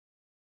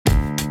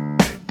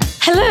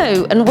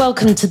Hello and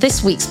welcome to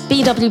this week's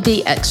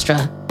BWB Extra,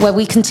 where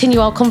we continue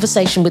our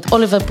conversation with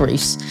Oliver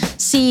Bruce,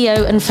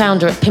 CEO and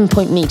founder at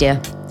Pinpoint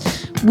Media.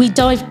 We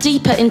dive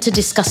deeper into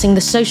discussing the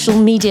social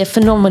media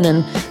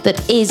phenomenon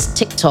that is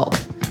TikTok,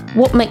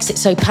 what makes it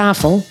so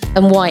powerful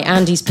and why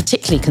Andy's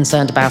particularly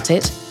concerned about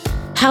it,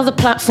 how the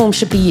platform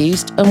should be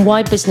used and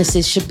why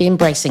businesses should be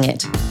embracing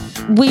it.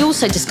 We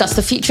also discuss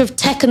the future of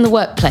tech and the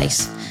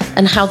workplace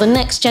and how the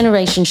next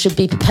generation should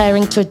be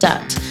preparing to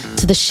adapt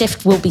to the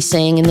shift we'll be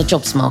seeing in the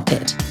jobs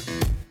market.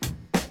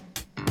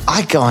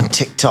 I go on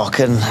TikTok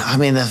and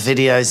the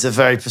videos are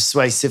very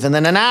persuasive, and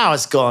then an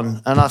hour's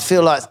gone, and I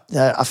feel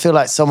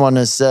like someone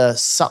has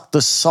sucked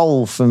the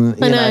soul from.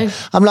 You know,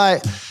 I'm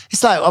like,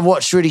 it's like I've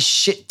watched really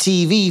shit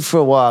TV for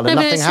a while and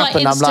nothing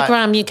happened. Like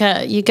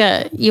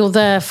Instagram, you're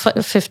there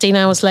 15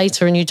 hours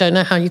later and you don't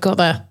know how you got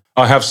there.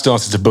 I have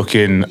started to book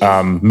in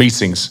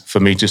meetings for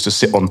me just to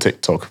sit on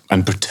TikTok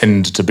and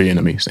pretend to be in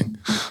a meeting.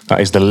 That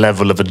is the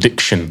level of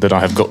addiction that I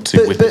have got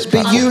to with this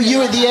platform. But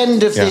you at the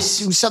end of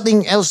this,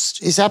 something else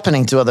is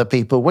happening to other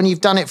people. When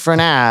you've done it for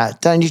an hour,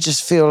 don't you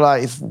just feel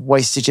like you've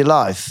wasted your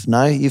life?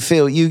 No, you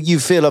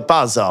feel a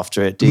buzz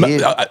after it, do you?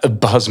 A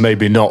buzz,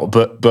 maybe not,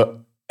 but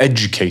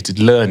educated,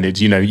 learned,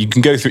 you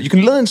can go through, you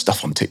can learn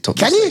stuff on TikTok.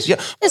 Can you?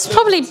 Yeah. It's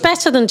probably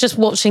better than just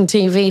watching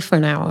TV for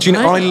an hour. Do you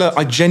know,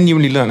 I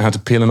genuinely learned how to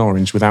peel an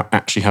orange without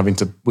actually having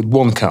to, with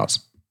one cut.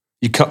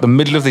 You cut the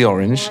middle of the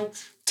orange,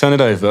 turn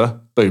it over,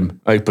 boom,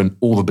 open,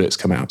 all the bits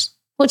come out.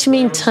 What do you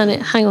mean turn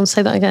it? Hang on,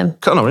 say that again.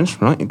 Cut an orange,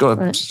 right? You've got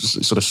a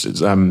sort of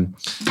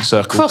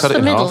circle. Cross cut it the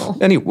in middle?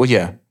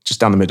 Half.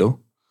 Just down the middle.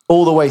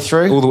 All the way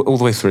through? All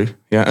the way through.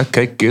 Yeah,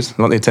 okay, good.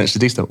 I like the attention to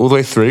detail. All the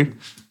way through,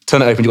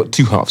 turn it open, you've got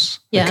two halves.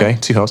 Yeah. Okay,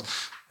 two halves.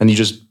 And you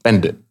just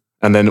bend it.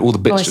 And then all the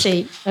bits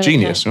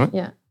genius, right?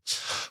 Yeah.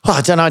 Well,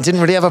 I don't know. I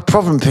didn't really have a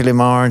problem peeling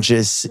my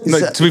oranges.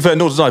 To be fair,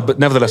 nor did I, but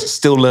nevertheless,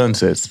 still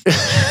learnt it.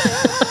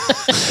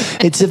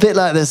 It's a bit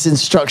like there's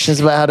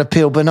instructions about how to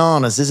peel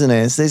bananas, isn't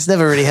it? It's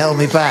never really held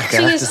me back,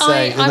 I have to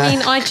say.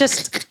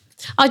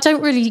 I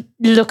don't really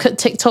look at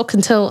TikTok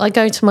until I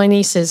go to my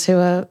nieces who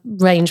are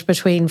range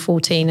between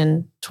 14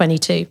 and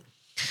 22.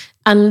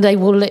 And they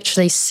will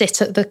literally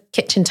sit at the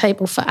kitchen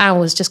table for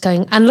hours just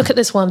going, and look at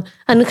this one,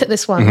 and look at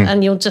this one. Mm-hmm.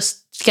 And you'll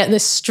just get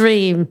this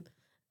stream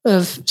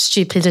of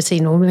stupidity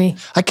normally.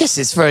 I guess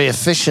it's very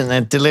efficient.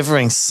 They're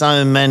delivering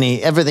so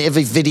many, everything.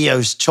 Every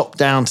video's chopped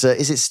down to,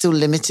 is it still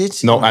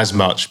limited? Not as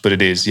much, but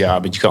it is, yeah. I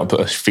mean, you can't put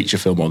a feature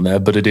film on there,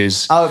 but it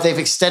is. Oh, they've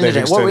extended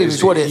it. What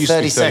was it,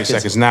 30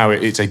 seconds? Now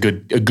it's a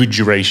good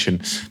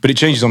duration, but it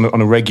changes on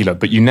a regular.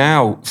 But you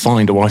now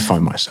find, or I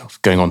find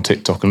myself, going on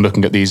TikTok and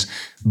looking at these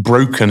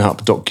broken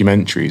up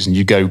documentaries, and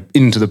you go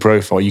into the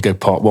profile, you go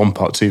part 1,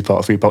 part 2,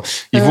 part 3,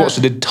 You've watched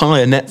an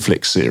entire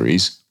Netflix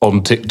series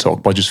on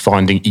TikTok by just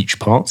finding each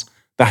part.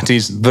 That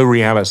is the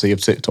reality of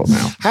TikTok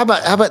now. How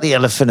about the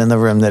elephant in the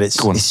room that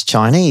it's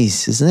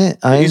Chinese, isn't it?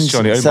 It is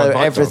Chinese. So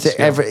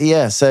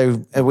everything,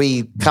 so are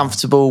we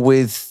comfortable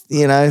with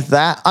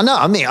that? I know.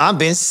 I mean, I'm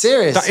being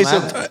serious.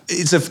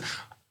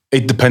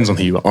 It depends on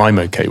who you are. I'm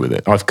okay with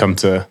it. I've come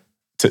to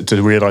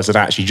realise that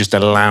actually just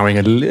allowing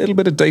a little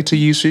bit of data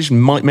usage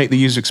might make the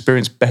user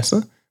experience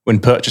better when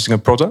purchasing a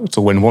product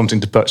or when wanting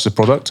to purchase a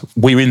product.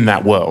 We're in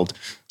that world,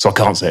 so I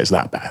can't say it's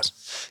that bad.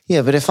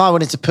 Yeah, but if I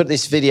wanted to put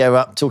this video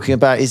up talking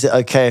about is it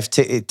okay if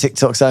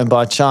TikTok's owned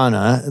by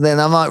China,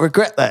 then I might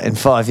regret that in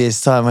 5 years'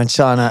 time when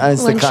China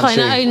owns the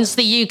country. When China owns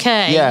the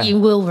UK, you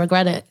will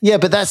regret it. Yeah,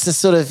 but that's the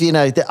sort of,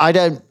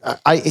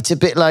 it's a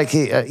bit like,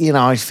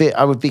 I feel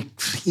I would be,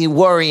 you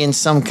worry in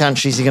some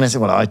countries you're going to say,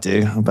 well, I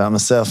do about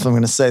myself. I'm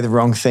going to say the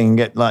wrong thing and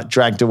get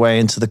dragged away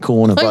into the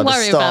corner by the Stasi. I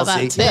worry about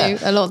that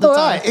too, a lot of the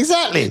time. Right,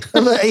 exactly.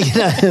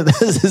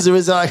 As a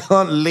result, I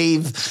can't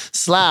leave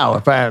Slough,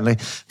 apparently.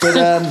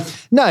 But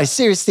no,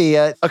 seriously,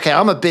 okay,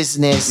 I'm a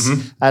business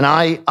and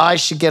I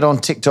should get on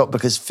TikTok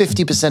because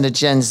 50% of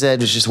Gen Z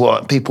is just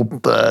people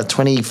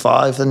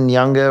 25 and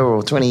younger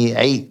or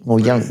 28 or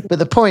younger. But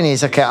the point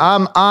is, okay,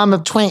 I'm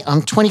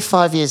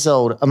 25 years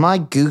old. Am I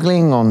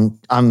Googling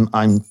I'm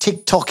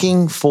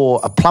TikToking for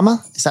a plumber?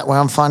 Is that where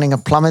I'm finding a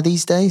plumber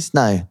these days?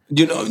 No.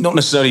 You're not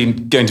necessarily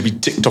going to be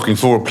TikToking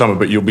for a plumber,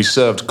 but you'll be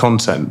served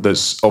content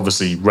that's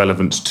obviously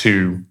relevant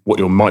to what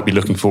you might be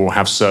looking for or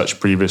have searched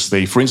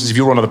previously. For instance, if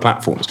you're on other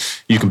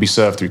platforms, you can be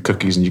served through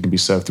cookies and you can be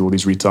served through all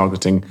these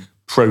retargeting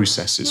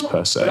processes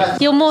per se.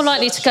 You're more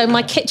likely to go,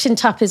 my kitchen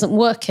tap isn't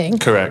working.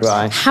 Correct.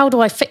 Right. How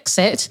do I fix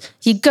it?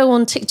 You go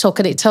on TikTok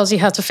and it tells you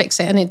how to fix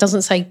it, and it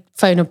doesn't say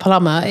phone a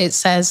plumber. It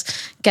says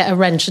get a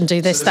wrench and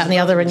do this, that and the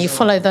other, and you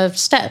follow the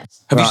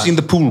steps. Have you seen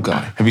the pool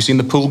guy? Have you seen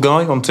the pool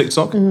guy on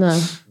TikTok?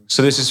 No.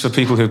 So this is for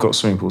people who've got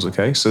swimming pools,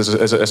 okay? So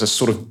there's a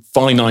sort of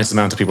finite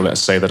amount of people, let's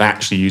say, that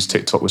actually use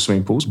TikTok with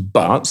swimming pools,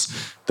 but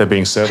they're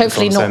being served.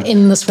 Hopefully not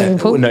in the swimming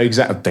pool. No,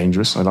 exactly.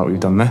 Dangerous. I like what you've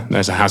done there.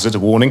 There's a hazard, a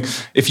warning.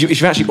 If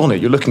you're actually on it,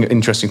 you're looking at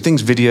interesting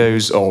things,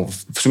 videos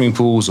of swimming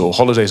pools or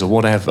holidays or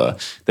whatever.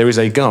 There is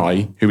a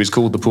guy who is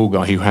called the Pool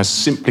Guy who has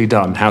simply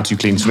done how to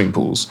clean swimming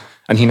pools.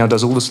 And he now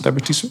does all the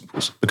celebrity swimming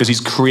pools because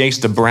he's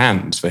created a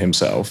brand for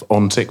himself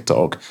on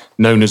TikTok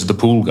known as the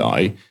Pool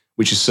Guy,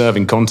 which is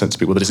serving content to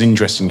people that is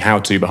interesting how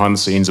to behind the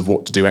scenes of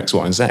what to do X,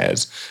 Y, and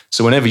Z.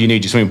 So whenever you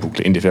need your swimming pool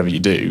cleaned, if ever you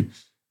do,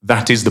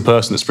 that is the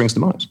person that springs to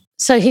mind.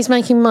 So he's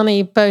making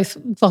money both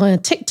via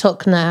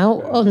TikTok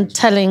now on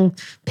telling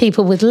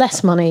people with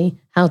less money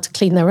how to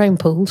clean their own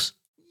pools.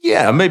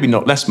 Yeah, maybe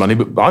not less money,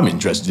 but I'm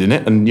interested in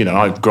it. And,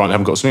 I haven't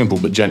got a swimming pool,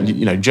 but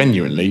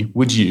genuinely,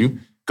 would you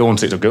go on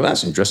TikTok and go,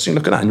 that's interesting,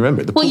 look at that, and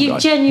remember the pool you guy.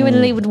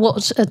 Genuinely would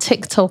watch a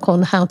TikTok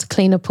on how to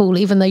clean a pool,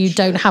 even though you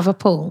don't have a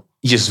pool?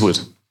 Yes, would.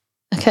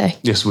 Okay.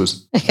 Yes, would.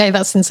 Okay,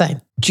 that's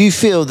insane. Do you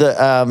feel that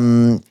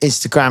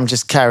Instagram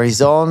just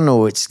carries on,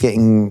 or it's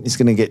going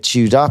to get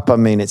chewed up? I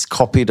mean, it's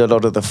copied a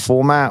lot of the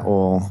format,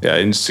 or Yeah,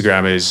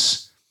 Instagram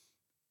is.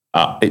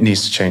 It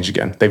needs to change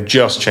again. They've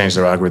just changed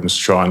their algorithms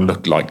to try and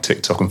look like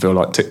TikTok and feel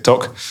like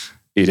TikTok.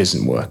 It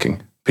isn't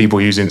working.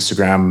 People use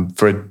Instagram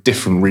for a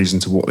different reason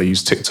to what they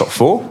use TikTok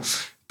for,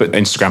 but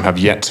Instagram have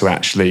yet to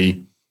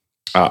actually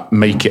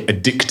make it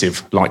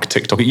addictive like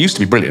TikTok. It used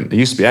to be brilliant. It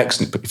used to be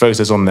excellent. Put your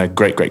photos on there,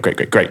 great.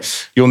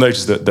 You'll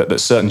notice that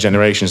certain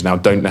generations now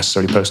don't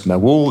necessarily post on their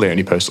wall. They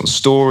only post on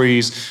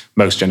stories.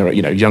 Most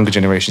younger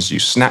generations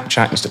use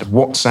Snapchat instead of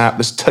WhatsApp.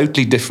 There's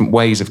totally different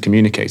ways of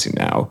communicating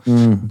now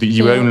that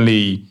you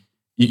only.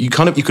 You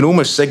can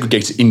almost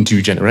segregate it into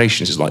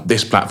generations. It's like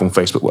this platform,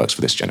 Facebook works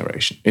for this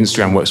generation,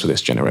 Instagram works for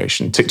this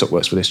generation, TikTok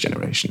works for this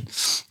generation,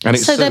 and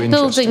it's so they're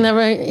building their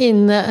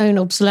own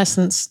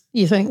obsolescence.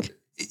 You think?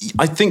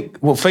 I think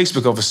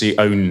Facebook obviously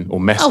own or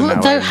Meta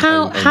now. Though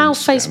how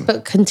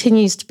Facebook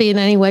continues to be in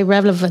any way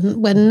relevant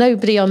when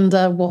nobody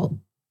under what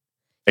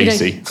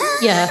 80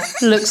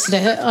 looks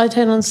at it, I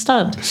don't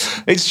understand.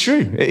 It's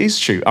true. It is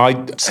true.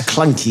 it's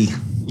clunky.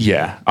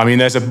 Yeah, I mean,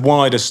 there's a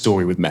wider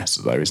story with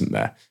Meta, though, isn't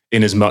there?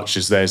 In as much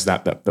as there's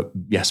that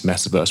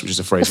metaverse, which is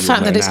a phrase. The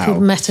fact that it's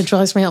called Meta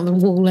drives me up the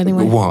wall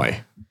anyway.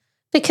 Why?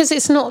 Because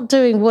it's not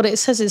doing what it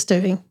says it's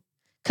doing.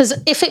 Because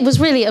if it was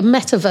really a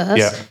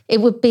metaverse,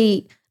 it would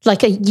be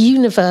like a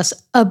universe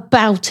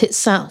about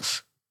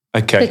itself.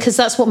 Okay. Because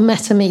that's what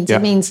meta means. Yeah.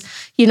 It means,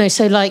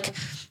 so like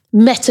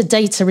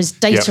metadata is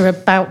data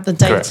about the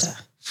data.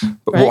 Correct.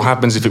 But what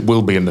happens if it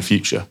will be in the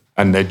future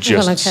and they're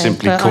just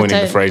simply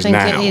coining the phrase now?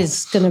 I don't think it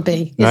is going to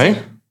be. No?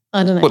 It?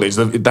 I don't know. Well,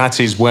 that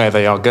is where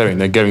they are going.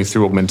 They're going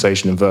through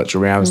augmentation and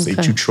virtual reality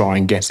to try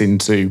and get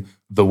into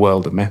the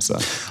world of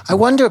Meta. I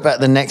wonder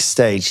about the next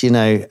stage.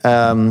 I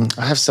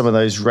have some of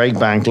those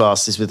Ray-Ban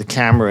glasses with the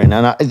camera in,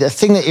 and the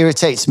thing that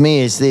irritates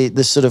me is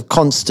the sort of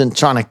constant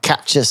trying to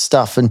capture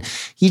stuff. And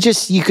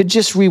you could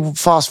just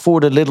fast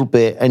forward a little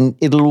bit, and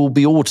it'll all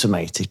be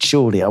automated.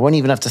 Surely, I won't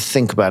even have to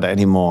think about it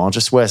anymore. I'll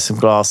just wear some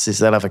glasses.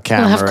 They'll have a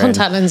camera. They'll have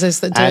contact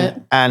lenses that do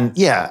it.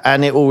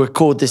 And it will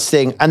record this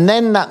thing, and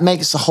then that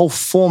makes the whole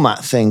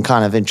format thing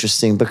kind of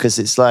interesting because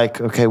it's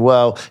like, okay,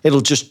 well,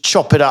 it'll just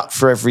chop it up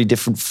for every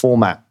different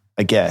format,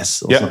 I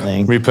guess, or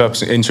something.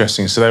 Repurposing,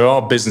 interesting. So there are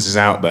businesses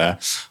out there,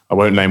 I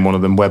won't name one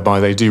of them,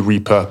 whereby they do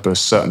repurpose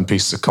certain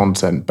pieces of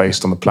content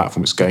based on the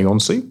platform it's going on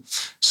to.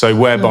 So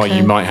whereby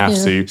you might have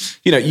to,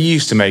 you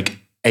used to make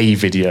a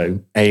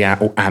video,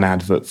 or an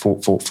advert for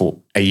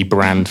a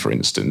brand, for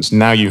instance.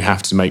 Now you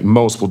have to make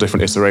multiple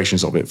different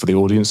iterations of it for the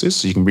audiences,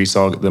 so you can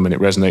retarget them and it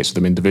resonates with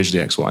them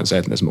individually, X, Y, and Z,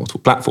 and there's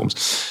multiple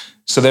platforms.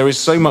 So there is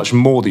so much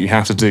more that you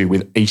have to do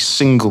with a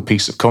single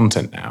piece of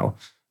content now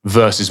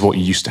versus what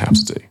you used to have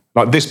to do.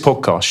 Like this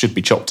podcast should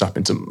be chopped up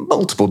into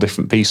multiple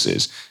different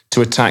pieces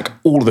to attack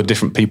all of the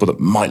different people that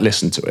might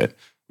listen to it,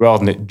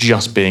 rather than it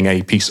just being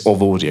a piece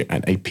of audio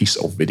and a piece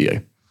of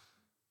video.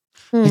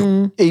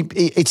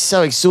 It's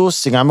so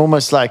exhausting. I'm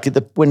almost like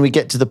when we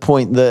get to the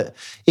point that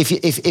if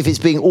it's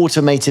being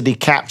automatically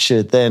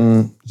captured,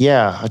 then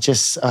I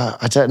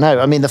don't know.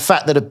 I mean, the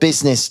fact that a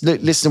business,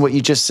 listen to what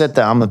you just said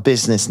there. I'm a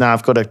business now.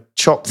 I've got to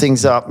chop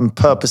things up and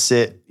purpose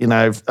it.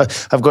 I've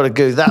got to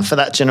go that for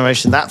that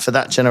generation, that for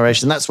that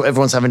generation. That's what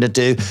everyone's having to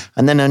do.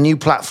 And then a new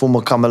platform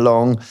will come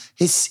along.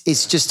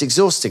 It's just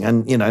exhausting.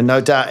 And,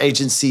 no doubt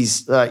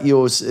agencies like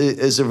yours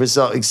as a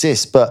result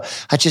exist.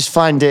 But I just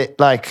find it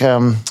like,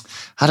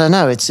 I don't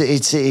know.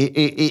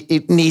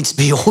 It needs to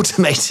be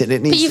automated.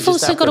 But you've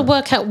also got to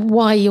work out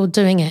why you're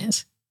doing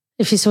it,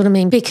 if you see what I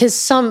mean. Because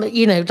some,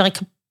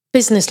 like a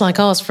business like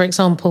ours, for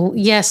example,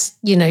 yes,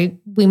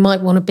 we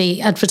might want to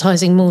be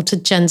advertising more to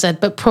Gen Z,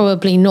 but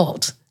probably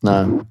not.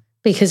 No.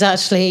 Because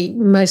actually,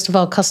 most of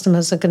our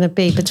customers are going to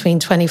be between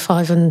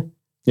 25 and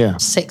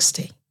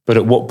 60. But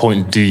at what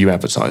point do you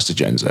advertise to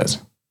Gen Z?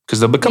 Because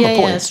there'll become a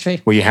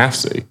point where you have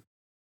to.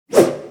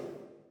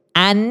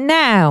 And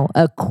now,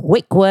 a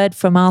quick word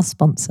from our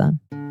sponsor.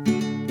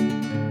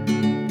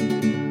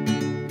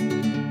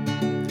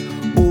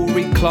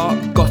 Uri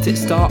Clark got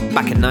its start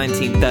back in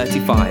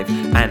 1935,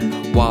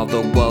 and while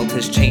the world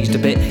has changed a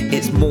bit,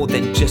 it's more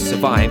than just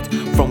survived.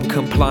 From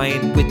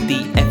complying with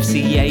the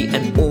FCA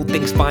and all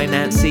things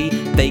financy,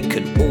 they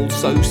can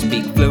also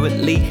speak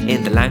fluently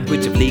in the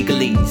language of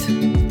legalese.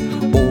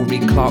 Uri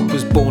Clark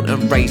was born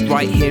and raised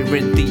right here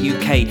in the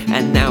UK,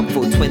 and now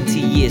for 20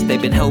 years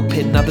they've been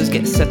helping others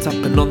get set up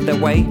and on their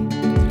way.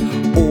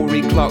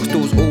 Uri Clark's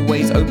doors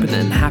always open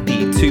and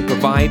happy to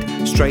provide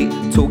straight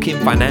talking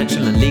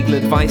financial and legal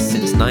advice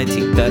since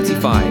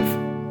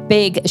 1935.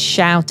 big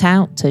shout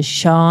out to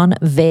Sean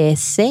Veer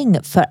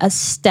Singh for a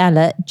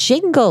stellar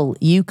jingle.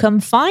 You can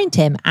find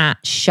him at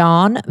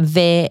Sean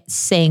Veer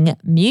Singh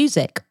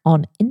Music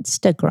on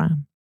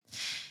Instagram.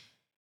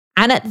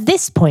 And at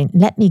this point,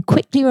 let me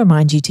quickly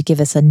remind you to give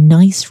us a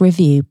nice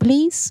review,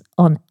 please,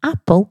 on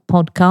Apple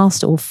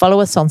Podcast or follow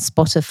us on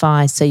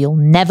Spotify so you'll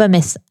never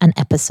miss an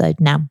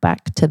episode. Now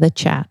back to the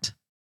chat.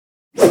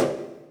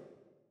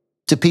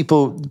 Do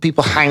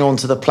people hang on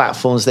to the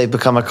platforms they've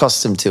become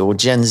accustomed to, or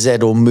Gen Z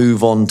will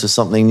move on to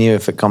something new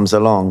if it comes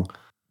along?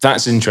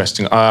 That's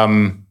interesting.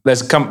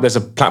 There's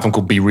a platform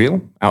called Be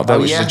Real out there,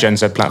 which is a Gen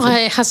Z platform.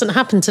 It hasn't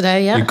happened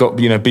today yet. You've got,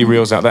 Be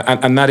Reals out there,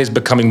 and that is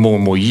becoming more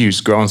and more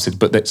used, granted,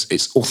 but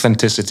it's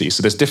authenticity.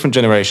 So there's different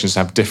generations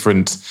have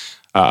different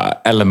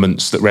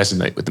elements that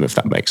resonate with them, if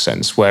that makes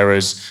sense.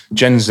 Whereas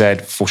Gen Z,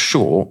 for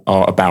sure,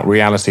 are about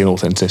reality and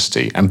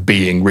authenticity and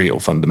being real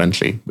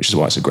fundamentally, which is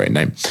why it's a great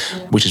name,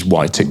 which is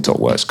why TikTok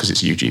works, because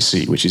it's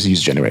UGC, which is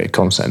user-generated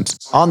content.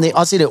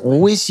 Is it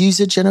always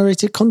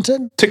user-generated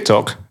content?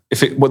 TikTok,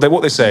 what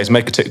they say is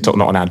make a TikTok,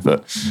 not an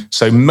advert.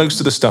 So most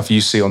of the stuff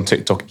you see on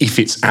TikTok, if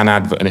it's an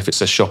advert and if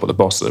it's a shop at the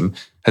bottom,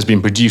 has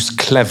been produced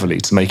cleverly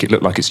to make it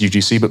look like it's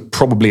UGC, but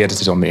probably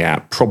edited on the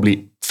app,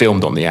 probably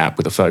filmed on the app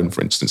with a phone,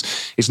 for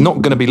instance. It's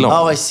not going to be long.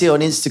 Oh, I see. On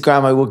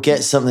Instagram, I will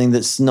get something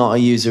that's not a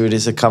user, it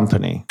is a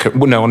company.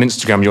 Well, no, on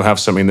Instagram, you'll have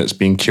something that's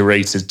been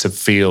curated to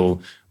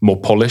feel more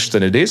polished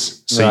than it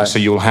is. So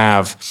you'll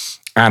have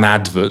an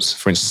advert,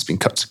 for instance, been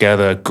cut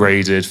together,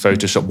 graded,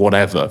 Photoshop,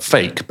 whatever,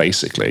 fake,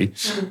 basically,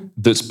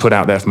 that's put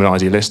out there from an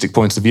idealistic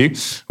point of view.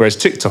 Whereas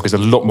TikTok is a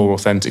lot more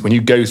authentic. When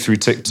you go through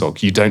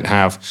TikTok, you don't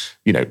have,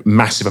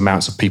 massive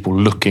amounts of people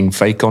looking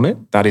fake on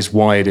it. That is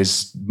why it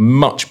is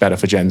much better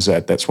for Gen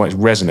Z. That's why it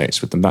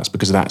resonates with them. That's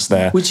because that's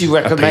their Would you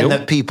recommend appeal.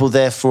 that people,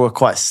 therefore, are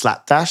quite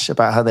slapdash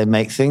about how they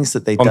make things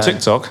that they on don't?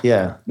 TikTok?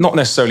 Yeah. Not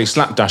necessarily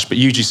slapdash, but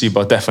UGC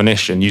by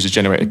definition,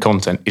 user-generated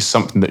content, is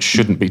something that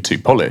shouldn't be too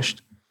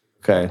polished.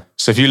 Okay.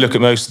 So if you look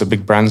at most of the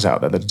big brands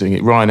out there that are doing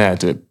it, Ryanair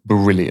do it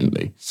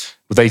brilliantly.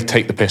 They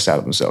take the piss out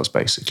of themselves,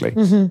 basically.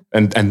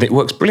 And it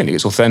works brilliantly.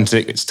 It's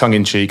authentic, it's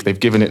tongue-in-cheek. They've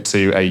given it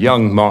to a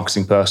young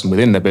marketing person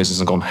within their business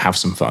and gone, have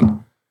some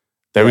fun.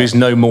 There is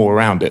no more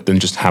around it than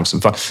just have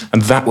some fun.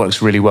 And that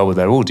works really well with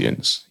their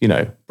audience.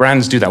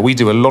 Brands do that. We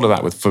do a lot of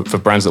that for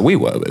brands that we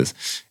work with,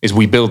 is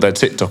we build their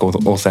TikTok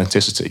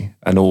authenticity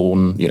and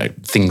all,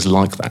 things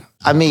like that.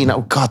 I mean,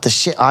 oh God, the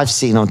shit I've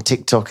seen on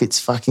TikTok,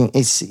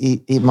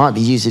 it might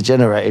be user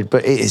generated,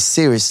 but it is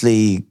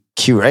seriously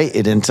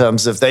curated in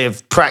terms of they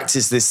have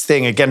practiced this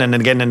thing again and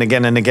again and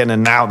again and again,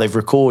 and now they've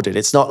recorded.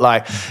 It's not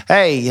like,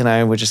 hey,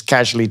 we're just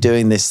casually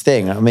doing this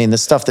thing. I mean, the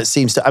stuff that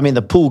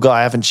the pool guy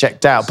I haven't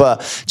checked out,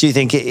 but do you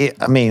think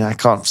I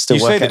can't still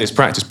work. You say that it's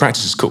practice.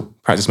 Practice is cool.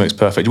 Practice makes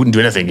perfect. You wouldn't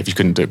do anything if you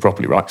couldn't do it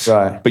properly, right?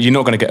 Right. But you're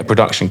not going to get a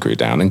production crew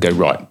down and go,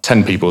 right,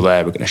 10 people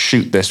there, we're going to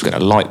shoot this, we're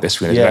going to light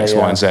this, we're going to do X,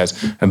 Y, and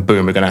Z, and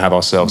boom, we're going to have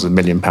ourselves £1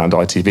 million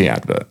ITV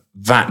advert.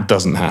 That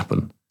doesn't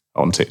happen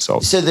on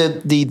TikTok. So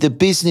the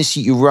business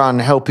you run,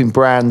 helping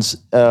brands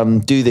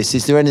do this,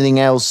 is there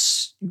anything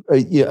else?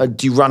 Do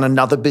you run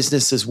another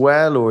business as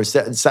well, or is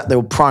that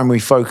their primary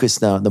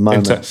focus now at the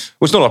moment? Well,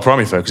 it's not our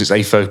primary focus. It's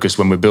a focus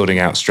when we're building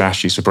out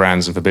strategies for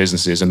brands and for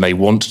businesses, and they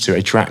want to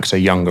attract a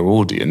younger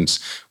audience.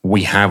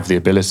 We have the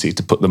ability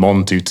to put them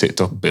onto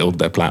TikTok, build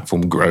their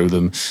platform, grow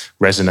them,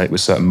 resonate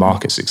with certain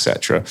markets,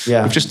 etc.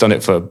 Yeah. We've just done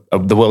it for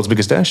the world's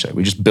biggest air show.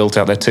 We just built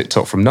out their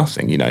TikTok from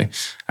nothing,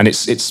 and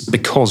it's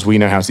because we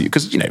know how to.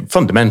 Because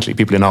fundamentally,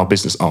 people in our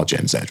business are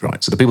Gen Z,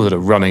 right? So the people that are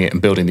running it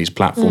and building these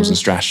platforms and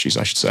strategies,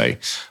 I should say,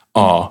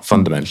 are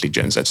fundamentally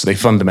Gen Z. So they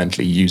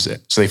fundamentally use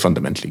it. So they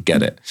fundamentally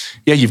get it.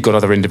 Yeah, you've got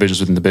other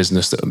individuals within the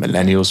business that are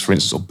millennials, for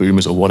instance, or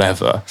boomers or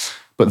whatever.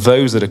 But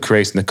those that are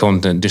creating the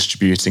content,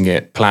 distributing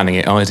it, planning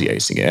it,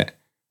 ideating it,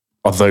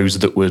 are those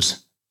that would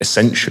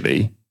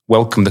essentially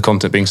welcome the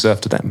content being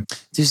served to them.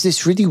 There's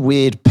this really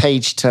weird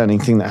page-turning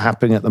thing that's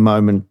happening at the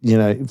moment.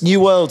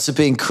 New worlds are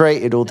being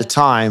created all the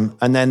time,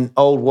 and then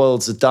old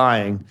worlds are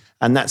dying.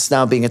 And that's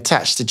now being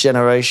attached to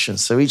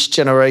generations. So each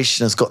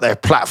generation has got their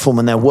platform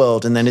and their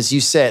world. And then, as you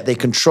said, they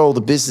control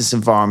the business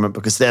environment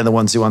because they're the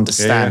ones who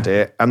understand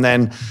it. And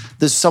then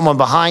there's someone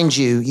behind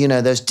you,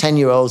 those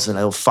 10-year-olds and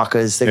little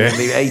fuckers, they're going to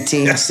be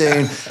 18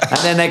 soon. And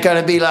then they're going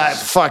to be like,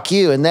 fuck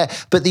you.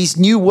 But these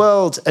new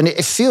worlds, and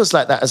it feels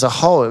like that as a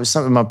whole. It was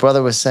something my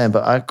brother was saying,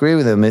 but I agree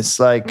with him. It's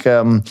like,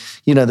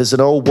 there's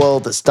an old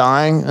world that's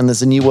dying and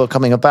there's a new world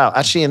coming about.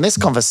 Actually, in this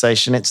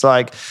conversation, it's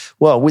like,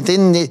 well,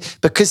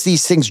 because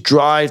these things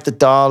drive the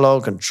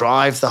dialogue and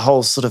drive the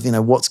whole sort of,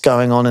 what's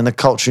going on in the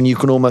culture, and you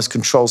can almost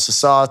control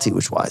society,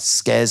 which is why it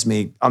scares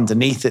me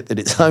underneath it that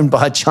it's owned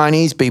by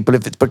Chinese people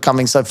if it's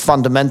becoming so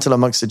fundamental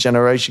amongst the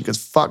generation,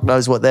 because fuck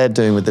knows what they're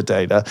doing with the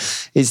data,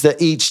 is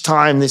that each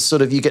time this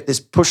sort of, you get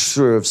this push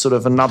through of sort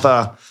of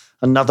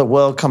another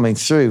world coming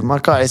through. My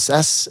God,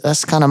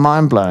 that's kind of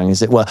mind-blowing,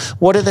 is it? Well,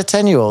 what are the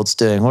 10-year-olds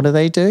doing? What are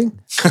they doing?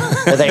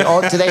 Do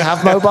they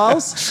have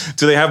mobiles?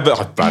 Do they have?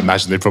 I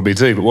imagine they probably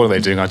do, but what are they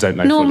doing? I don't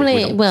know.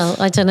 Normally,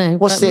 I don't know.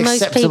 What's the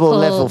acceptable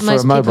level for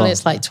a mobile? Most people,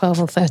 it's like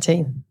 12 or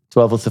 13.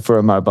 12 for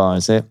a mobile,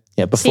 is it?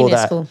 Yeah, before Senior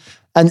that. school.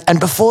 And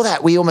before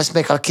that, we almost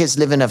make our kids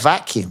live in a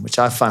vacuum, which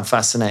I find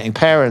fascinating.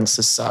 Parents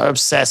are so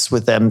obsessed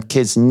with them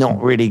kids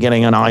not really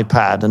getting an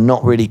iPad and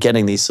not really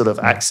getting these sort of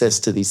access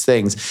to these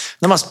things.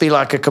 There must be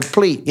like a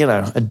complete,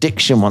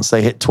 addiction once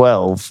they hit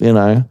 12,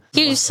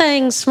 You're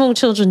saying small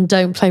children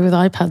don't play with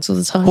iPads all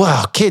the time?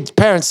 Well,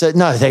 parents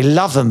they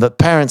love them, but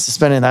parents are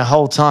spending their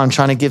whole time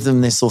trying to give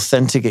them this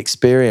authentic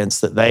experience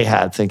that they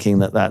had, thinking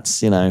that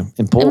that's,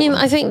 important. I mean,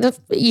 I think that,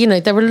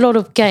 there are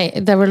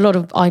a lot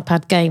of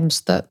iPad games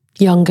that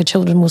younger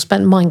children will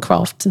spend,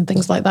 Minecraft and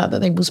things like that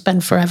they will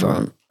spend forever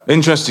on.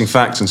 Interesting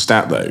fact and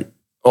stat, though,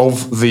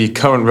 of the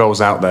current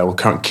roles out there, or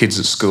current kids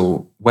at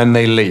school, when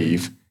they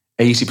leave,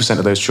 80%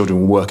 of those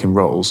children will work in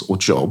roles or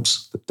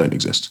jobs that don't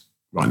exist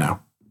right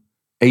now.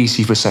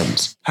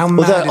 80%. How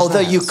mad is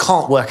Although that? you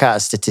can't work out a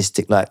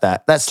statistic like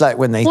that. That's like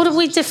when they... What are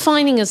we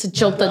defining as a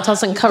job that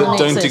doesn't currently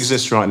that don't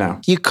exist right now.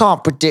 You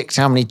can't predict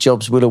how many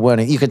jobs will or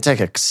won't. You can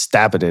take a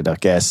stab at it, I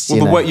guess.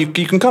 Well, the way you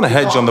can kind of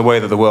hedge on the way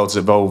that the world's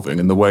evolving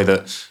and the way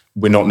that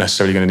we're not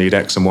necessarily going to need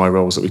X and Y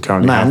roles that we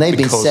currently have. Man, they've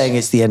been saying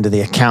it's the end of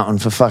the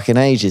accountant for fucking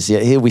ages.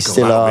 Yet here we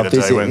still are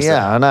busy.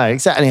 I know,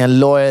 exactly. And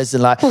lawyers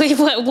and like...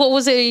 What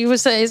was it you were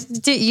saying?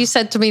 You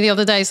said to me the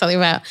other day something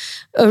about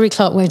Uri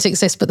Clark won't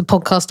exist, but the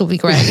podcast will be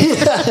great.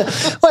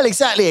 Well,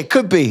 exactly. It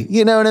could be.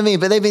 You know what I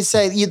mean? But they've been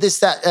saying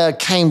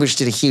Cambridge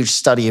did a huge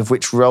study of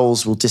which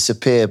roles will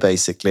disappear,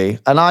 basically.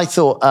 And I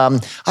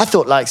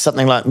thought like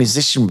something like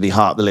musician would be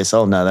high up the list.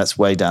 Oh no, that's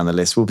way down the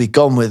list. We'll be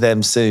gone with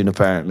them soon,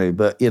 apparently.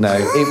 But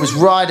it was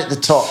right at the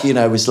top.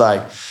 Was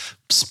like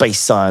space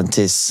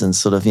scientists and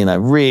sort of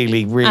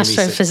really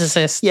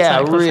astrophysicists.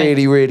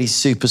 Really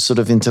super sort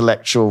of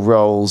intellectual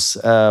roles.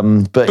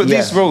 But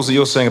these roles that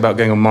you're saying about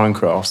going on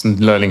Minecraft and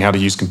learning how to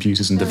use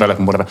computers and develop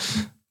and whatever.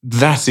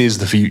 That is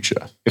the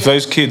future. If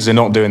those kids are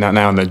not doing that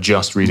now and they're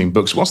just reading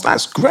books,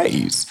 that's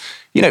great.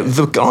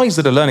 The guys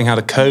that are learning how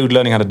to code,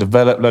 learning how to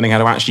develop, learning how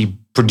to actually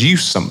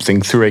produce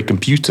something through a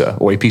computer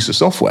or a piece of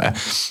software,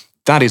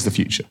 that is the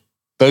future.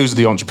 Those are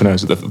the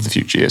entrepreneurs of the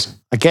future years.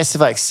 I guess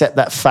if I accept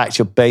that fact,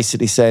 you're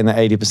basically saying that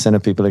 80%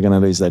 of people are going to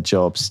lose their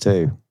jobs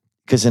too.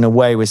 Because in a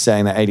way, we're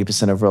saying that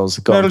 80% of roles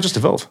are gone. No, it'll just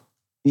evolve.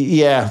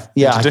 Yeah.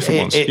 Into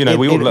different ones.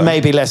 We all learn. It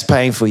may be less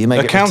painful. You may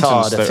get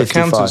retired at 55.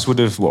 Accountants would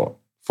have,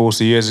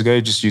 40 years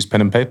ago, just used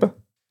pen and paper?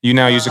 You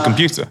now use a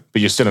computer,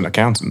 but you're still an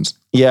accountant.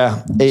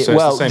 Yeah. There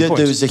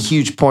was a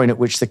huge point at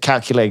which the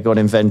calculator got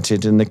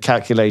invented, and the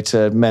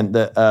calculator meant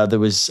that there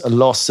was a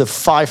loss of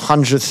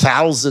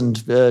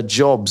 500,000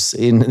 jobs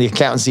in the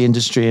accountancy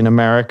industry in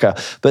America.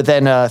 But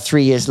then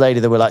 3 years later,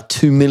 there were like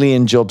 2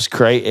 million jobs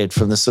created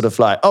from the sort of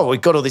like, oh,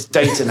 we've got all this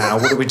data now.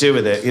 What do we do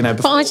with it?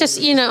 But I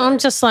just, I'm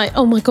just like,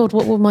 oh my God,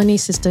 what will my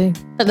nieces do?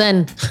 But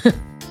then...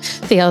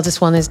 The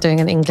eldest one is doing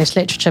an English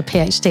literature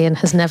PhD and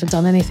has never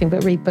done anything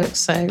but read books.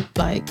 So,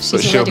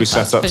 she'll be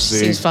set up. But she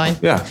seems fine.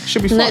 Yeah,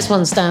 she'll be fine. The next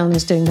one's down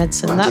is doing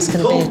medicine. That's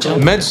going to be a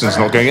job. Medicine's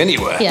not going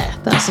anywhere. Yeah,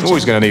 that's a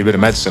always going to need a bit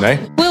of medicine,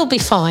 eh? We'll be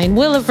fine.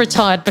 We'll have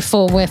retired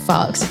before we're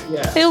fucked.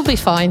 Yeah. It'll be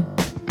fine.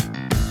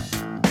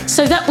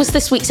 So that was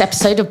this week's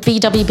episode of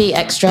BWB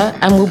Extra,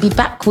 and we'll be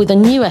back with a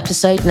new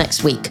episode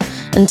next week.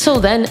 Until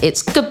then,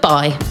 it's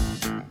goodbye.